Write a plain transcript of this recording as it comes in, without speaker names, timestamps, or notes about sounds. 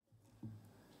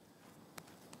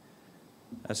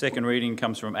Our second reading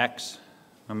comes from Acts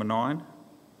number 9,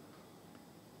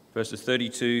 verses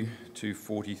 32 to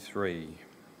 43.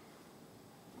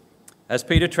 As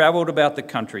Peter travelled about the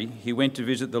country, he went to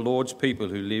visit the Lord's people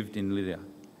who lived in Lydda.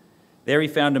 There he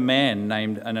found a man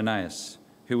named Ananias,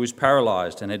 who was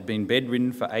paralysed and had been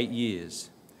bedridden for 8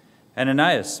 years.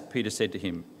 "Ananias," Peter said to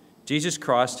him, "Jesus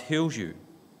Christ heals you.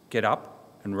 Get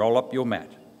up and roll up your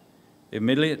mat."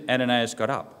 Immediately Ananias got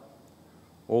up.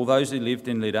 All those who lived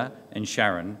in Lydda and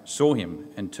Sharon saw him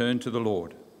and turned to the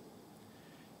Lord.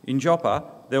 In Joppa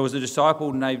there was a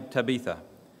disciple named Tabitha.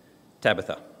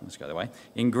 Let's go that way.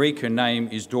 In Greek, her name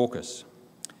is Dorcas.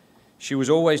 She was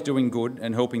always doing good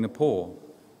and helping the poor.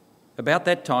 About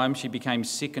that time she became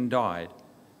sick and died,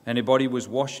 and her body was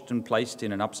washed and placed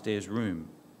in an upstairs room.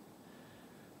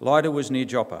 Lydda was near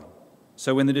Joppa,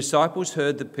 so when the disciples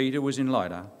heard that Peter was in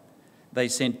Lydda, they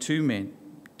sent 2 men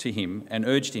to him and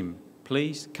urged him,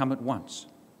 "Please come at once."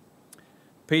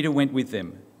 Peter went with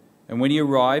them, and when he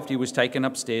arrived, he was taken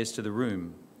upstairs to the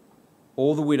room.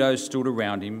 All the widows stood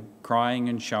around him, crying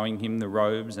and showing him the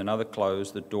robes and other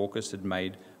clothes that Dorcas had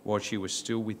made while she was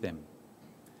still with them.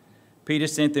 Peter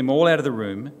sent them all out of the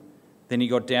room. Then he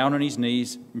got down on his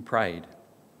knees and prayed.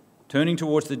 Turning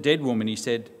towards the dead woman, he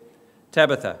said,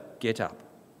 "Tabitha, get up."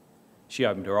 She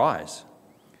opened her eyes,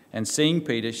 and seeing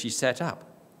Peter, she sat up.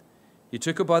 He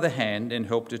took her by the hand and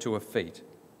helped her to her feet.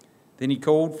 Then he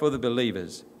called for the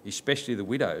believers, especially the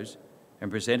widows, and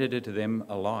presented her to them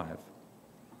alive.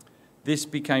 This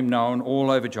became known all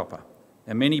over Joppa,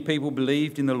 and many people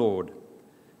believed in the Lord.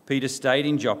 Peter stayed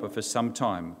in Joppa for some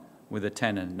time with a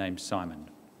tanner named Simon.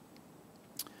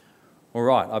 All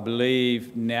right, I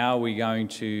believe now we're going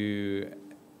to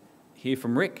hear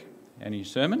from Rick and his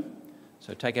sermon.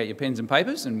 So take out your pens and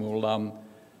papers and we'll,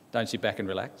 don't sit back and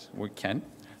relax. We can,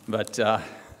 but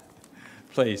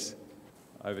please,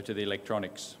 over to the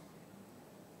electronics.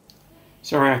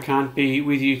 Sorry I can't be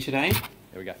with you today.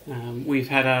 There we go. We've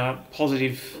had a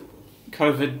positive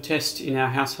COVID test in our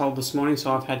household this morning,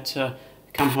 so I've had to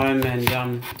come home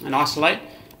and isolate.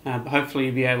 But hopefully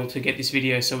you'll be able to get this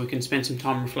video so we can spend some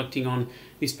time reflecting on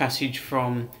this passage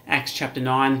from Acts chapter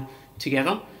 9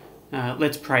 together.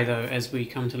 Let's pray though as we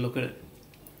come to look at it.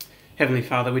 Heavenly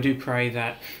Father, we do pray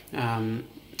that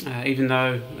even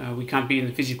though we can't be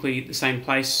in physically the same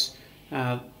place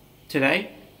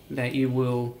today, that you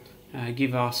will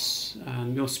give us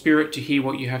your spirit to hear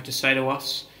what you have to say to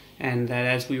us, and that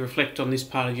as we reflect on this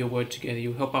part of your word together,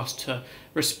 you'll help us to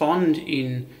respond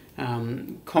in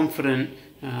confident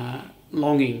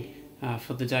longing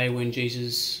for the day when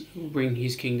Jesus will bring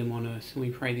his kingdom on earth. And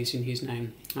we pray this in his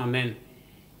name. Amen.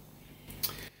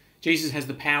 Jesus has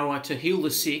the power to heal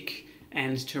the sick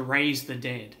and to raise the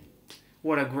dead.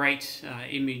 What a great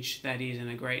image that is, and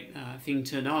a great thing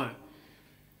to know.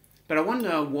 But I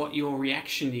wonder what your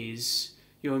reaction is,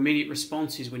 your immediate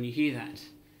response is when you hear that.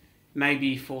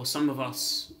 Maybe for some of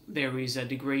us there is a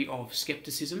degree of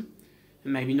skepticism,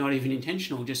 and maybe not even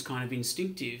intentional, just kind of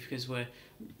instinctive, because we're,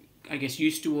 I guess,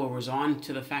 used to or resigned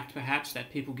to the fact perhaps that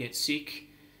people get sick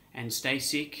and stay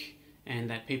sick and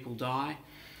that people die.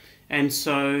 And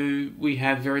so we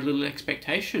have very little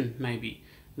expectation, maybe,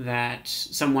 that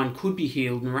someone could be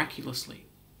healed miraculously.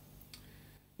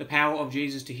 The power of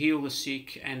Jesus to heal the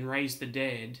sick and raise the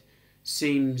dead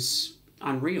seems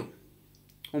unreal,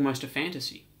 almost a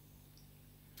fantasy.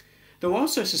 Though I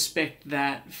also suspect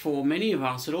that for many of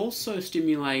us it also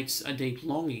stimulates a deep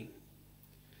longing.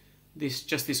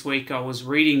 Just this week I was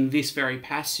reading this very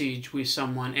passage with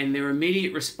someone, and their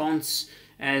immediate response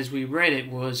as we read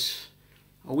it was,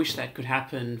 "I wish that could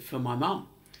happen for my mum,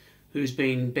 who's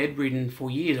been bedridden for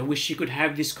years. I wish she could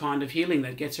have this kind of healing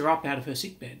that gets her up out of her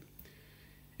sick bed."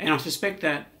 And I suspect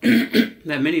that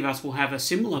that many of us will have a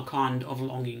similar kind of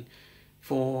longing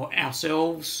for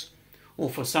ourselves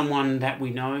or for someone that we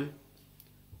know,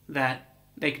 that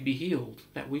they could be healed,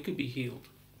 that we could be healed.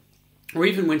 Or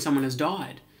even when someone has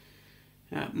died.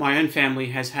 My own family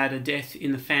has had a death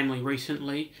in the family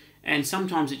recently, and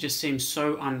sometimes it just seems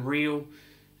so unreal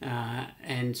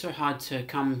and so hard to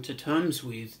come to terms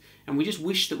with, and we just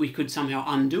wish that we could somehow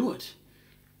undo it.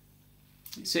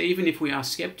 So even if we are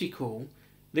skeptical,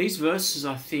 these verses,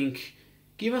 I think,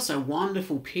 give us a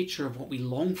wonderful picture of what we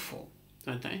long for,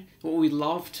 don't they? What we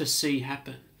love to see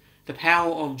happen. The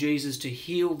power of Jesus to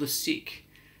heal the sick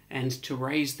and to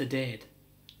raise the dead.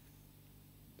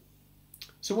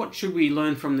 So what should we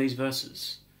learn from these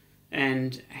verses?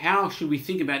 And how should we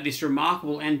think about this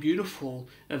remarkable and beautiful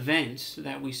event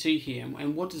that we see here?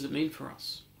 And what does it mean for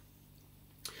us?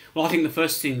 Well, I think the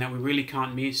first thing that we really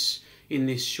can't miss in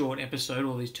this short episode,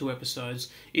 or these 2 episodes,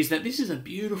 is that this is a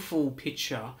beautiful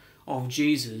picture of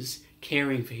Jesus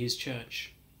caring for his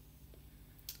church.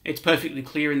 It's perfectly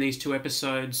clear in these two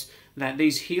episodes that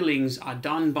these healings are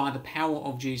done by the power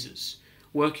of Jesus,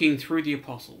 working through the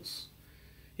apostles.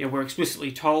 We're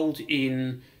explicitly told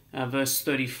in verse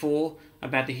 34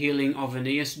 about the healing of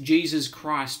Aeneas, Jesus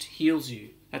Christ heals you.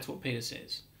 That's what Peter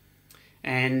says.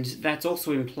 And that's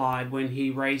also implied when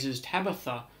he raises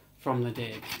Tabitha from the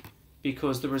dead,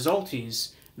 because the result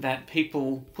is that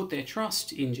people put their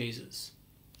trust in Jesus.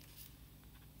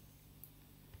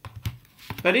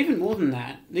 But even more than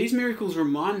that, these miracles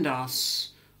remind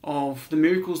us of the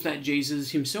miracles that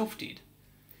Jesus himself did.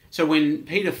 So when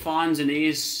Peter finds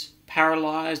Aeneas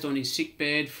paralyzed on his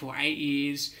sickbed for 8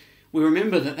 years, we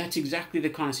remember that that's exactly the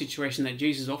kind of situation that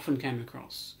Jesus often came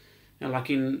across.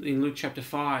 Like in Luke chapter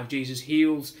 5, Jesus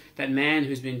heals that man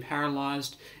who's been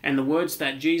paralyzed, and the words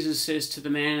that Jesus says to the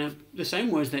man are the same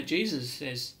words that Jesus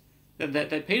says,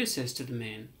 that Peter says to the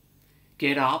man.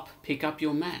 Get up, pick up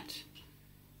your mat.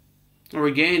 Or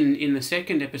again, in the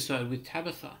second episode with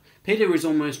Tabitha, Peter is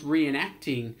almost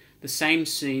reenacting the same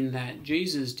scene that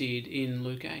Jesus did in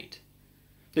Luke 8.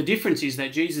 The difference is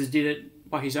that Jesus did it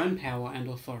by his own power and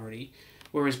authority,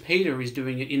 whereas Peter is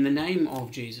doing it in the name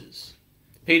of Jesus.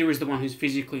 Peter is the one who's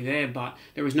physically there, but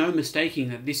there is no mistaking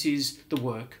that this is the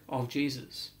work of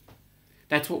Jesus.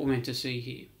 That's what we're meant to see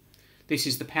here. This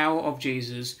is the power of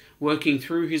Jesus working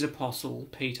through his apostle,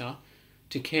 Peter,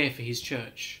 to care for his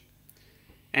church.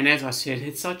 And as I said,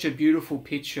 it's such a beautiful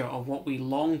picture of what we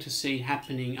long to see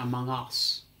happening among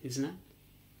us, isn't it?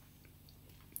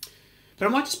 But I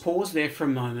might just pause there for a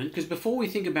moment, because before we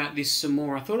think about this some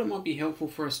more, I thought it might be helpful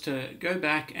for us to go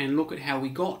back and look at how we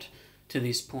got to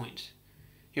this point.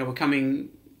 We're coming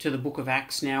to the book of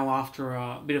Acts now after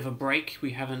a bit of a break.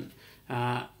 We haven't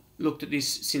looked at this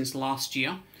since last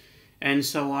year. And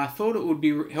so I thought it would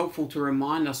be helpful to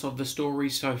remind us of the story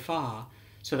so far,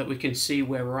 so that we can see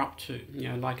where we're up to.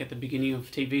 Like at the beginning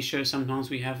of TV shows, sometimes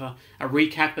we have a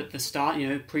recap at the start,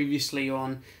 previously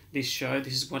on this show,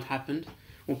 this is what happened.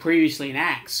 Or previously in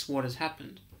Acts, what has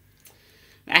happened.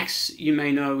 Acts, you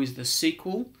may know, is the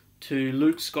sequel to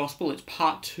Luke's Gospel. It's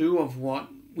part 2 of what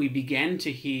we began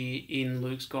to hear in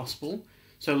Luke's Gospel.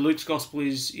 So Luke's Gospel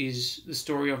is the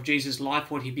story of Jesus' life,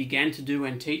 what he began to do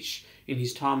and teach in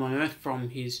his time on earth, from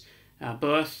his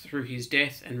birth through his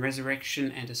death and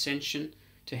resurrection and ascension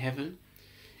to heaven.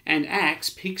 And Acts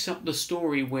picks up the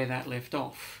story where that left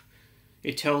off.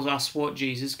 It tells us what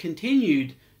Jesus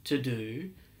continued to do,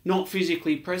 not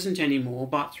physically present anymore,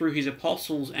 but through his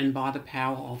apostles and by the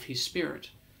power of his Spirit.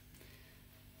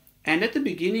 And at the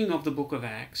beginning of the book of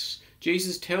Acts,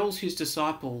 Jesus tells his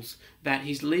disciples that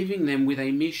he's leaving them with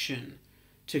a mission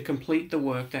to complete the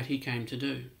work that he came to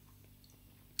do.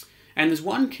 And there's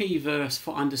one key verse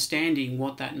for understanding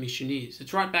what that mission is.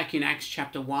 It's right back in Acts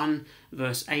chapter 1,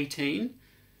 verse 18.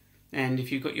 And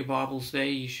if you've got your Bibles there,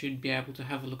 you should be able to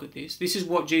have a look at this. This is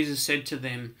what Jesus said to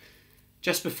them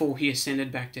just before he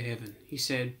ascended back to heaven. He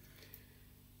said,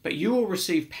 "But you will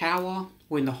receive power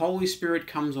when the Holy Spirit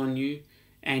comes on you,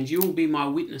 and you will be my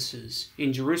witnesses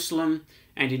in Jerusalem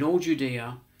and in all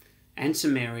Judea and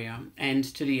Samaria and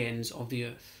to the ends of the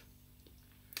earth."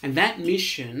 And that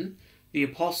mission, the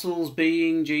apostles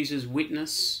being Jesus'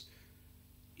 witness,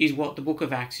 is what the book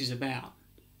of Acts is about.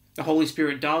 The Holy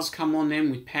Spirit does come on them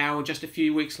with power just a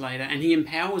few weeks later, and he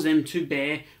empowers them to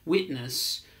bear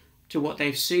witness to what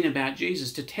they've seen about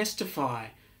Jesus, to testify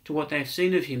to what they've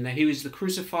seen of him, that he was the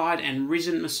crucified and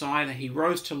risen Messiah, that he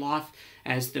rose to life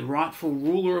as the rightful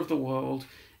ruler of the world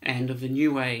and of the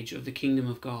new age of the kingdom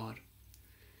of God.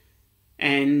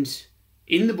 And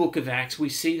in the book of Acts, we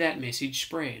see that message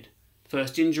spread.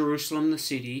 First in Jerusalem, the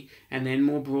city, and then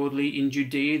more broadly in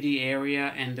Judea, the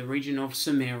area, and the region of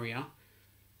Samaria.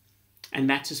 And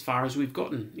that's as far as we've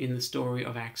gotten in the story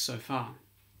of Acts so far.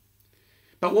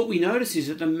 But what we notice is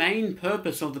that the main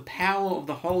purpose of the power of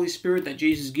the Holy Spirit that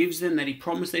Jesus gives them, that he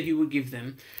promised that he would give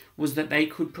them, was that they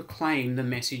could proclaim the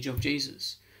message of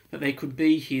Jesus, that they could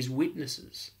be his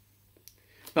witnesses.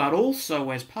 But also,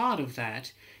 as part of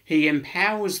that, he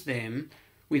empowers them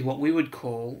with what we would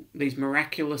call these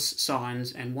miraculous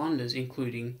signs and wonders,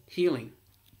 including healing.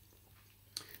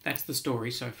 That's the story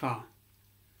so far.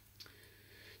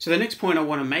 So the next point I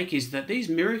want to make is that these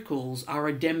miracles are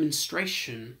a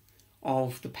demonstration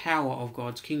of the power of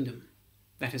God's kingdom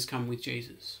that has come with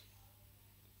Jesus.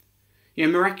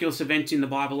 Miraculous events in the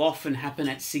Bible often happen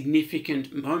at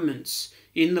significant moments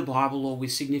in the Bible or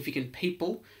with significant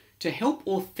people to help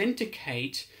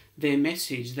authenticate their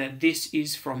message that this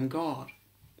is from God.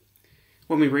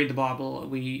 When we read the Bible,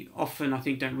 we often, I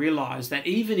think, don't realize that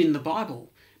even in the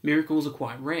Bible, miracles are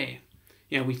quite rare.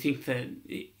 We think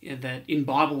that in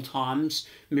Bible times,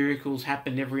 miracles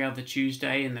happened every other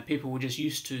Tuesday and that people were just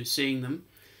used to seeing them.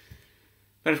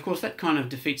 But of course, that kind of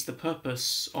defeats the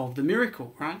purpose of the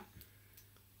miracle, right?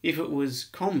 If it was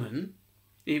common,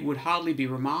 it would hardly be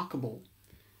remarkable.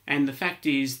 And the fact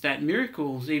is that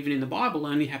miracles, even in the Bible,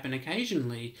 only happen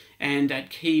occasionally and at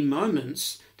key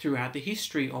moments throughout the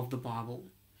history of the Bible.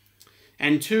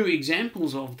 And two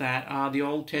examples of that are the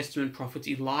Old Testament prophets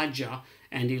Elijah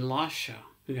and Elisha,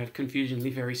 who have confusingly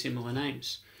very similar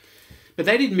names. But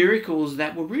they did miracles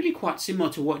that were really quite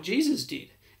similar to what Jesus did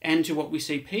and to what we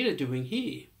see Peter doing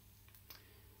here.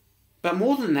 But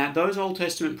more than that, those Old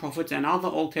Testament prophets and other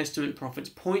Old Testament prophets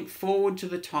point forward to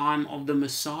the time of the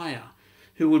Messiah,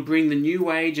 who would bring the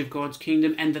new age of God's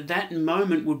kingdom, and that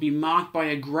moment would be marked by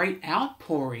a great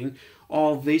outpouring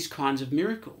of these kinds of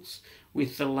miracles,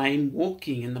 with the lame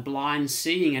walking and the blind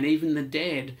seeing and even the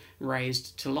dead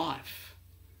raised to life,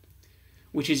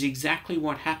 which is exactly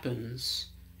what happens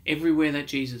everywhere that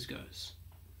Jesus goes.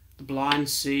 The blind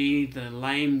see, the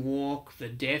lame walk, the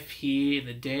deaf hear,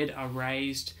 the dead are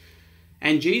raised.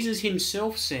 And Jesus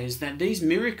himself says that these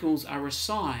miracles are a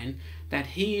sign that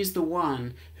he is the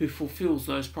one who fulfills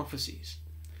those prophecies.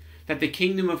 That the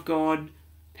kingdom of God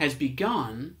has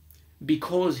begun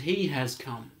because he has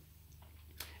come.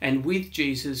 And with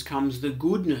Jesus comes the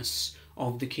goodness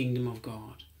of the kingdom of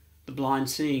God. The blind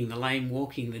seeing, the lame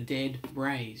walking, the dead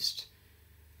raised.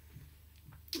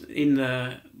 In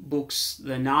the books,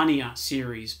 the Narnia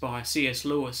series by C.S.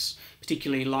 Lewis,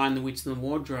 particularly Lion, the Witch and the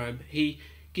Wardrobe, he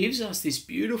gives us this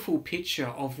beautiful picture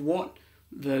of what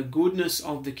the goodness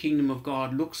of the kingdom of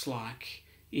God looks like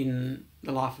in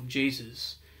the life of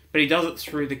Jesus. But he does it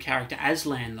through the character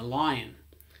Aslan, the lion.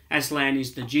 Aslan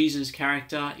is the Jesus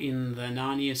character in the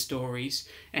Narnia stories,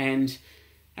 and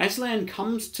Aslan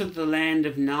comes to the land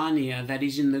of Narnia that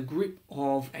is in the grip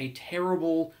of a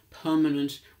terrible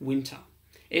permanent winter.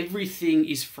 Everything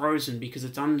is frozen because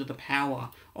it's under the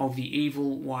power of the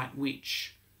evil White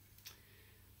Witch.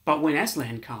 But when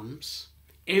Aslan comes,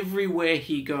 everywhere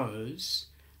he goes,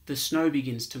 the snow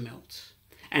begins to melt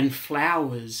and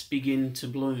flowers begin to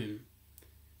bloom.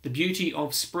 The beauty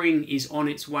of spring is on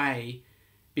its way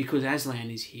because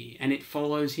Aslan is here, and it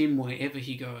follows him wherever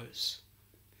he goes.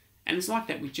 And it's like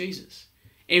that with Jesus.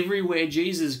 Everywhere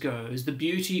Jesus goes, the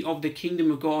beauty of the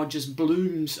kingdom of God just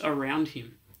blooms around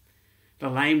him. The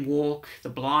lame walk, the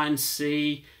blind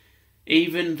see,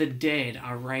 even the dead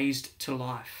are raised to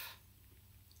life.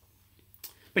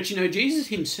 But Jesus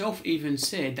himself even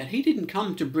said that he didn't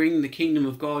come to bring the kingdom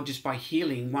of God just by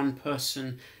healing one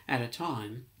person at a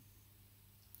time.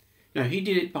 No, he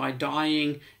did it by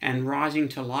dying and rising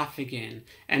to life again,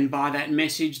 and by that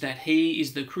message that he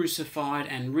is the crucified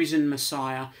and risen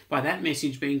Messiah, by that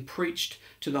message being preached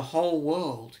to the whole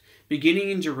world, beginning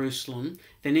in Jerusalem,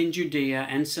 then in Judea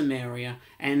and Samaria,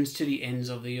 and to the ends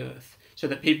of the earth, so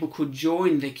that people could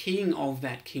join the king of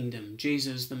that kingdom,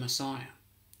 Jesus the Messiah.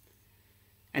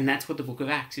 And that's what the book of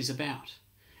Acts is about.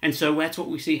 And so that's what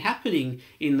we see happening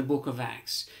in the book of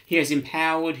Acts. He has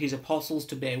empowered his apostles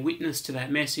to bear witness to that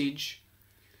message.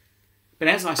 But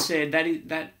as I said,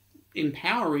 that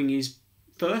empowering is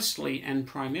firstly and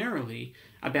primarily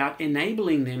about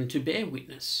enabling them to bear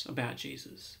witness about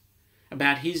Jesus,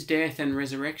 about his death and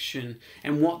resurrection,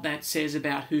 and what that says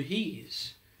about who he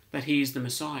is, that he is the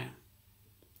Messiah.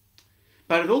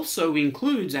 But it also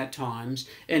includes, at times,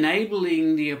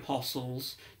 enabling the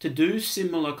apostles to do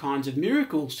similar kinds of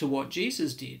miracles to what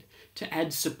Jesus did, to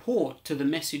add support to the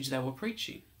message they were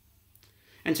preaching.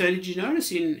 And so did you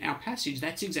notice in our passage,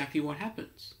 that's exactly what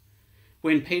happens.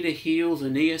 When Peter heals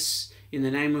Aeneas in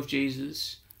the name of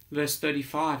Jesus, verse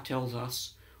 35 tells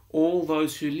us, all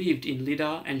those who lived in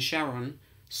Lydda and Sharon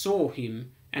saw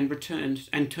him and turned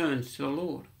to the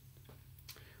Lord.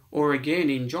 Or again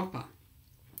in Joppa,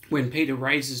 when Peter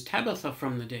raises Tabitha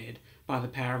from the dead by the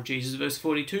power of Jesus, verse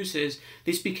 42 says,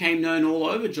 this became known all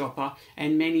over Joppa,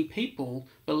 and many people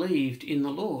believed in the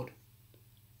Lord.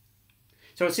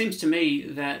 So it seems to me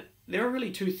that there are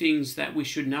really two things that we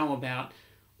should know about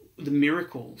the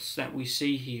miracles that we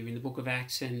see here in the book of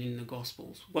Acts and in the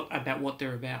Gospels, about what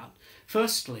they're about.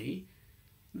 Firstly,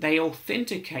 they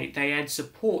authenticate, they add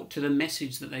support to the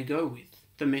message that they go with,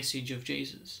 the message of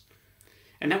Jesus.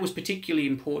 And that was particularly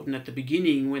important at the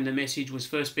beginning when the message was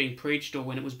first being preached, or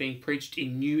when it was being preached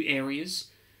in new areas.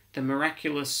 The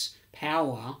miraculous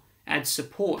power adds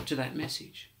support to that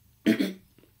message.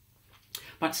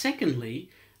 But secondly,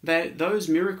 those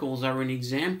miracles are an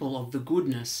example of the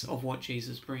goodness of what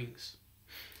Jesus brings.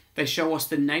 They show us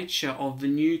the nature of the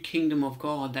new kingdom of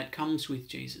God that comes with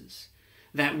Jesus.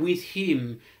 That with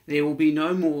him there will be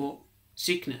no more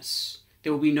sickness,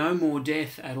 There will be no more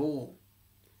death at all.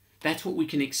 That's what we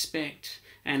can expect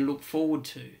and look forward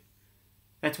to.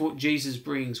 That's what Jesus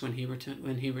brings when he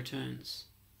returns.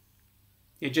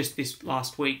 Just this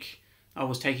last week, I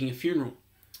was taking a funeral.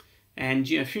 And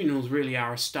funerals really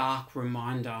are a stark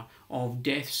reminder of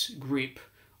death's grip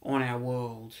on our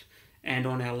world and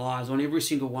on our lives, on every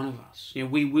single one of us.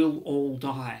 We will all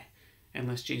die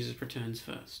unless Jesus returns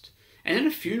first. And at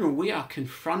a funeral, we are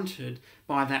confronted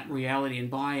by that reality and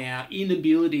by our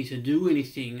inability to do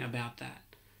anything about that.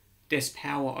 Death's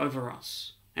power over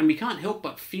us. And we can't help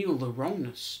but feel the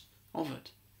wrongness of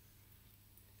it.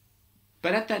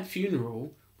 But at that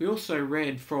funeral, we also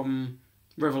read from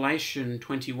Revelation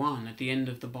 21 at the end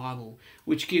of the Bible,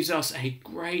 which gives us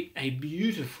a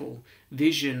beautiful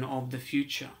vision of the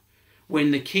future.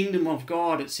 When the kingdom of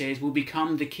God, it says, will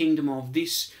become the kingdom of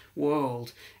this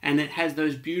world. And it has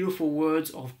those beautiful words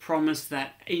of promise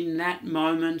that in that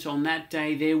moment, on that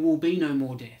day, there will be no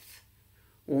more death,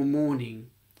 or mourning,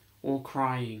 or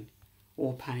crying,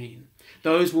 or pain.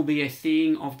 Those will be a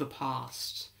thing of the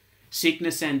past.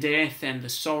 Sickness and death and the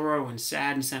sorrow and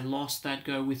sadness and loss that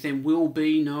go with them will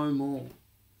be no more.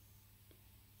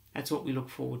 That's what we look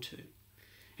forward to.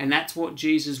 And that's what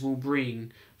Jesus will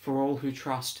bring for all who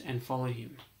trust and follow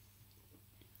him.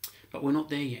 But we're not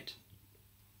there yet.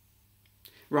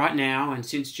 Right now, and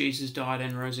since Jesus died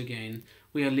and rose again,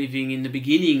 we are living in the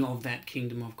beginning of that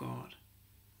kingdom of God,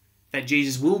 that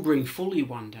Jesus will bring fully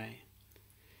one day.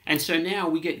 And so now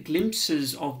we get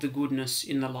glimpses of the goodness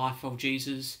in the life of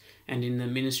Jesus and in the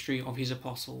ministry of his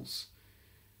apostles.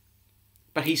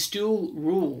 But he still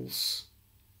rules.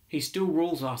 He still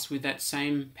rules us with that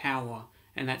same power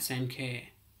and that same care.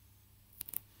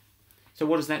 So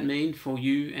what does that mean for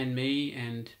you and me,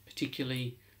 and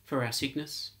particularly for our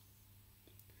sickness?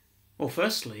 Well,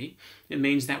 firstly, it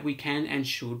means that we can and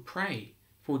should pray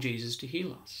for Jesus to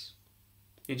heal us.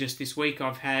 Just this week,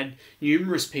 I've had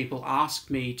numerous people ask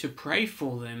me to pray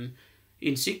for them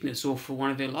in sickness, or for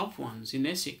one of their loved ones in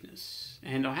their sickness.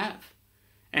 And I have.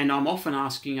 And I'm often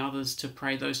asking others to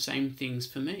pray those same things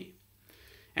for me.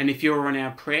 And if you're on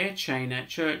our prayer chain at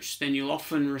church, then you'll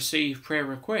often receive prayer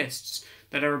requests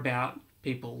that are about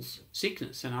people's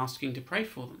sickness and asking to pray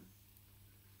for them.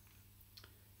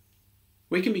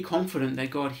 We can be confident that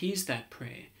God hears that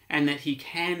prayer and that he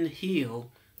can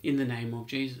heal in the name of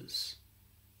Jesus.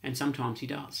 And sometimes he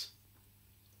does.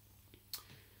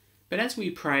 But as we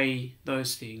pray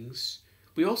those things,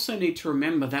 we also need to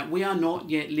remember that we are not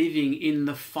yet living in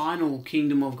the final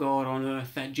kingdom of God on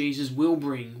earth that Jesus will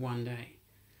bring one day.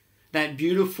 That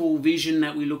beautiful vision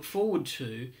that we look forward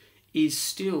to is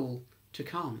still to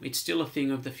come. It's still a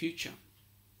thing of the future.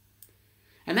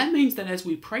 And that means that as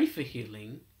we pray for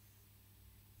healing,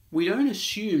 we don't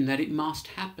assume that it must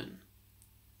happen.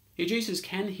 Jesus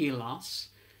can heal us,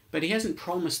 but he hasn't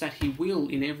promised that he will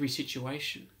in every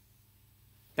situation.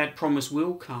 That promise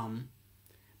will come,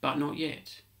 but not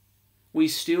yet. We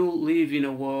still live in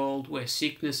a world where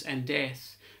sickness and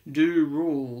death do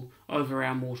rule over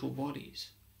our mortal bodies.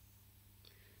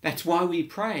 That's why we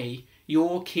pray,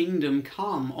 your kingdom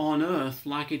come on earth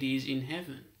like it is in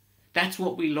heaven. That's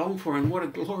what we long for, and what a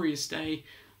glorious day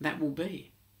that will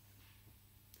be.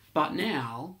 But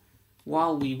now,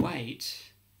 while we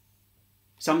wait,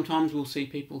 sometimes we'll see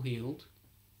people healed,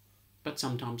 but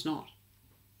sometimes not.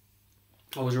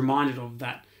 I was reminded of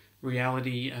that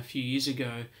reality a few years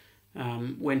ago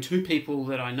when two people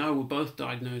that I know were both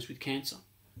diagnosed with cancer.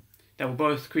 They were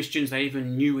both Christians, they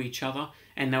even knew each other,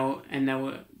 and they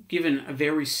were given a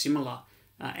very similar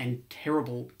and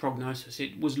terrible prognosis.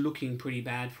 It was looking pretty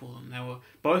bad for them. They were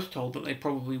both told that they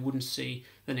probably wouldn't see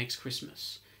the next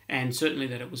Christmas, and certainly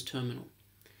that it was terminal.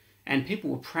 And people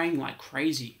were praying like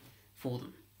crazy for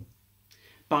them.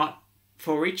 But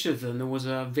for each of them, there was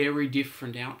a very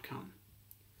different outcome.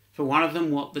 For one of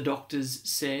them, what the doctors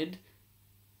said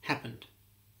happened.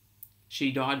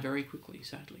 She died very quickly,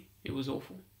 sadly. It was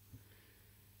awful.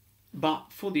 But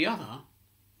for the other,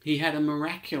 he had a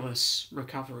miraculous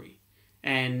recovery,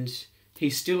 and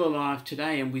he's still alive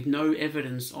today and with no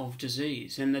evidence of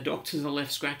disease, and the doctors are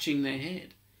left scratching their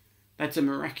head. That's a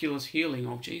miraculous healing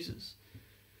of Jesus.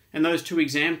 And those two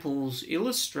examples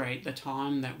illustrate the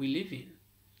time that we live in.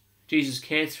 Jesus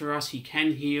cares for us, he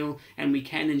can heal, and we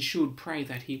can and should pray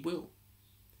that he will.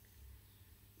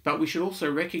 But we should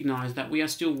also recognize that we are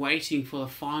still waiting for the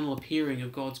final appearing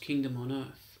of God's kingdom on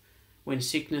earth, when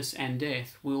sickness and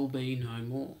death will be no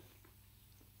more.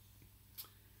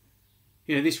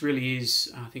 This really is,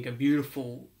 I think, a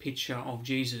beautiful picture of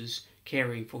Jesus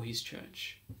caring for his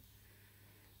church.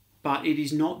 But it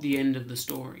is not the end of the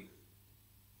story.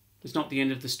 It's not the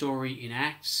end of the story in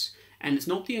Acts, And it's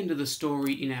not the end of the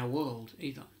story in our world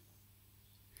either.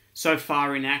 So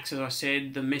far in Acts, as I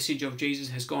said, the message of Jesus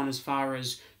has gone as far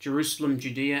as Jerusalem,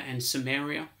 Judea and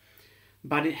Samaria,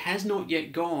 but it has not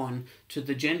yet gone to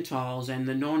the Gentiles and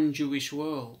the non-Jewish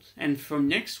world. And from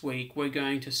next week, we're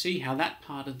going to see how that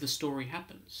part of the story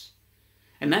happens.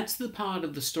 And that's the part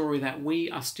of the story that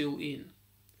we are still in.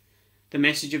 The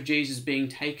message of Jesus being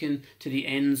taken to the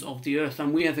ends of the earth,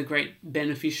 and we are the great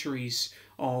beneficiaries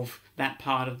of that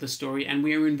part of the story, and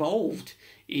we are involved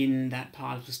in that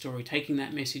part of the story, taking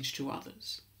that message to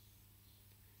others.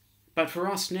 But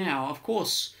for us now, of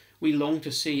course, we long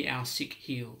to see our sick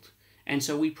healed, and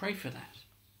so we pray for that.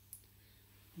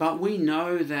 But we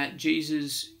know that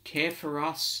Jesus' care for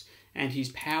us and his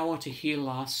power to heal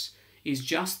us is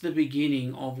just the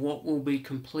beginning of what will be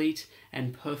complete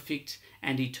and perfect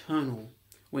and eternal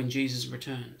when Jesus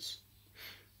returns.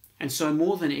 And so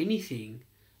more than anything,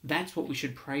 that's what we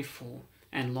should pray for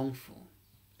and long for.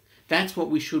 That's what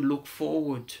we should look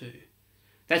forward to.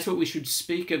 That's what we should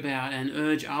speak about and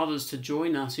urge others to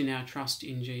join us in our trust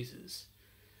in Jesus.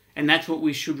 And that's what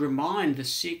we should remind the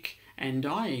sick and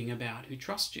dying about who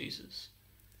trust Jesus.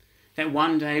 That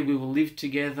one day we will live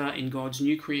together in God's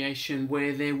new creation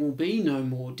where there will be no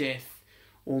more death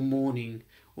or mourning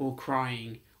or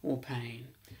crying or pain.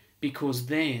 Because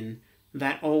then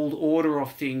that old order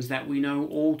of things that we know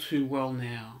all too well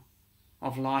now,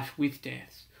 of life with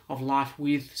death, of life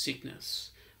with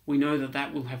sickness, we know that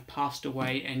that will have passed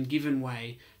away and given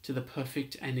way to the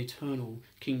perfect and eternal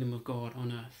kingdom of God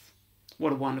on earth.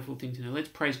 What a wonderful thing to know. Let's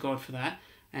praise God for that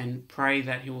and pray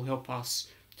that he will help us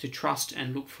to trust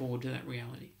and look forward to that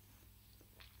reality.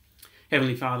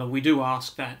 Heavenly Father, we do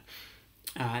ask that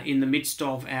in the midst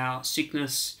of our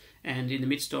sickness and in the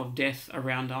midst of death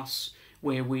around us,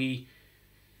 where we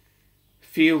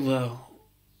feel the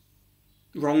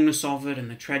wrongness of it and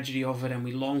the tragedy of it and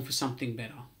we long for something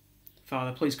better,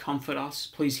 Father, please comfort us,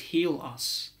 please heal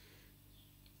us,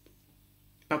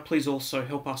 but please also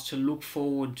help us to look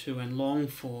forward to and long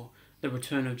for the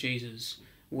return of Jesus,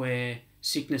 where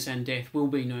sickness and death will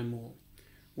be no more,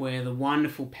 where the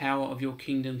wonderful power of your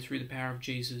kingdom through the power of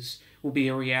Jesus will be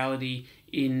a reality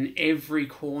in every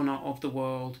corner of the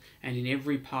world and in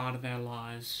every part of our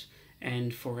lives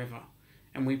and forever.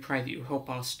 And we pray that you help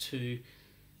us to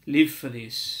live for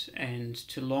this and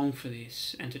to long for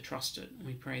this and to trust it.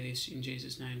 We pray this in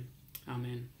Jesus' name.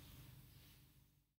 Amen.